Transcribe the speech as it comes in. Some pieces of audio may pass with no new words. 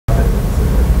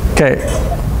Okay,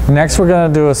 next we're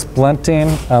going to do a splinting.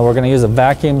 We're going to use a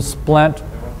vacuum splint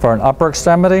for an upper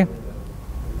extremity.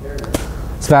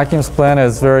 This vacuum splint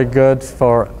is very good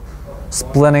for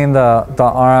splinting the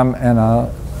arm in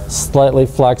a slightly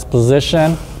flexed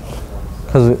position,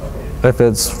 because if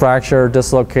it's fractured or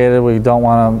dislocated, we don't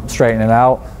want to straighten it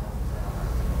out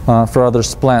for other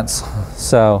splints.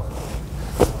 So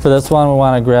for this one, we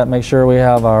want to make sure we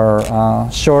have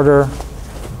our shorter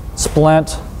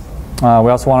splint. We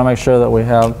also want to make sure that we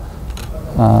have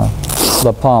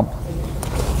the pump.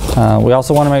 We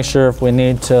also want to make sure if we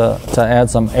need to add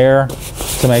some air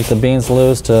to make the beans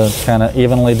loose, to kind of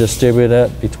evenly distribute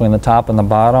it between the top and the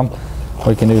bottom.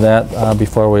 We can do that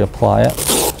before we apply it.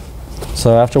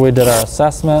 So after we did our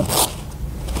assessment,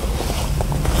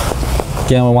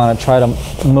 again, we want to try to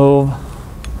move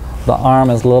the arm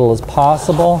as little as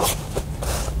possible.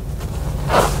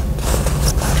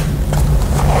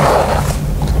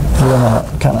 Then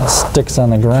it kind of sticks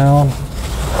on the ground.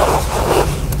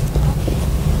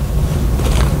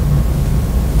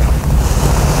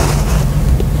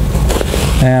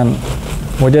 And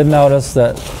we did notice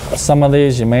that some of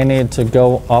these you may need to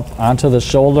go up onto the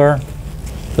shoulder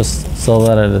just so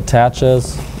that it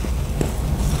attaches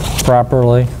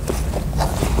properly.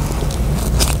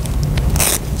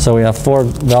 So we have 4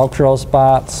 Velcro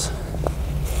spots.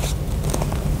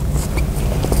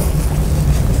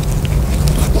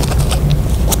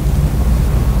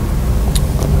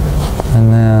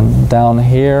 And then down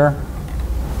here,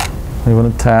 we would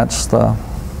attach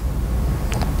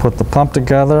put the pump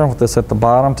together with this at the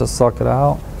bottom to suck it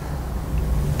out,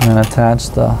 and then attach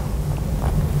again,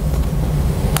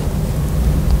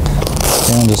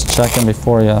 just checking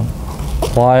before you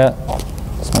apply it.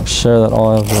 Just make sure that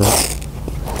all of your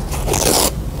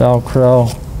Velcro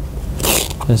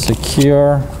is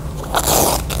secure.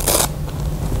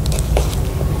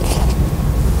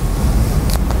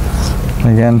 And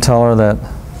again, tell her that,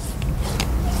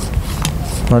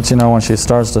 let you know when she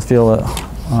starts to feel it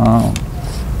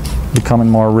becoming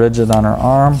more rigid on her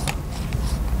arm.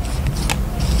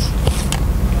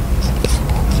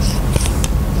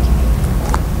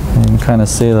 And you can kind of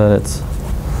see that it's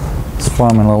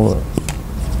forming a little bit.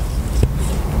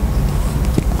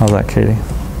 How's that, Katie?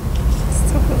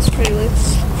 Still feels pretty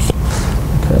loose.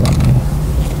 Okay, let me.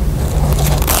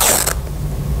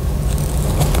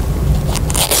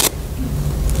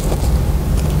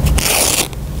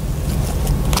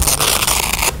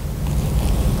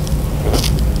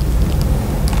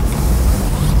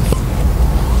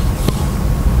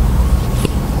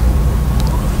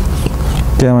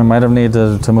 Again, we might have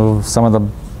needed to move some of the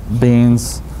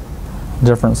beans,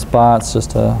 different spots, just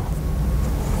to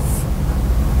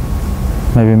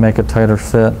maybe make a tighter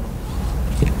fit.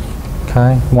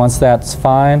 Okay, once that's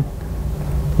fine,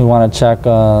 we want to check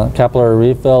capillary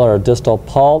refill or distal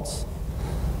pulse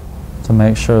to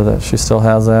make sure that she still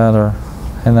has that,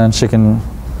 and then she can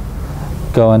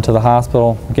go into the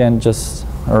hospital. Again,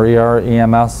 or ER,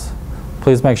 EMS.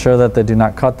 Please make sure that they do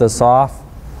not cut this off.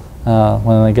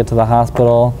 When they get to the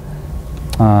hospital,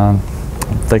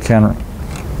 they can,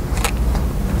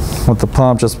 with the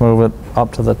pump, just move it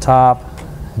up to the top,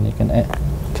 and you can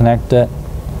connect it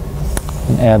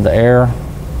and add the air,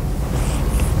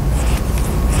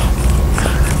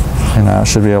 and I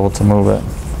should be able to move it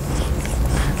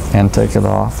and take it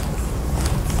off.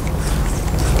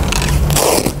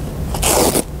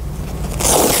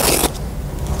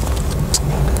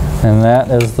 And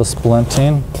that is the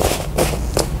splinting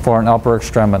for an upper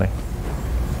extremity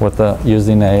with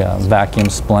using a vacuum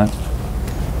splint.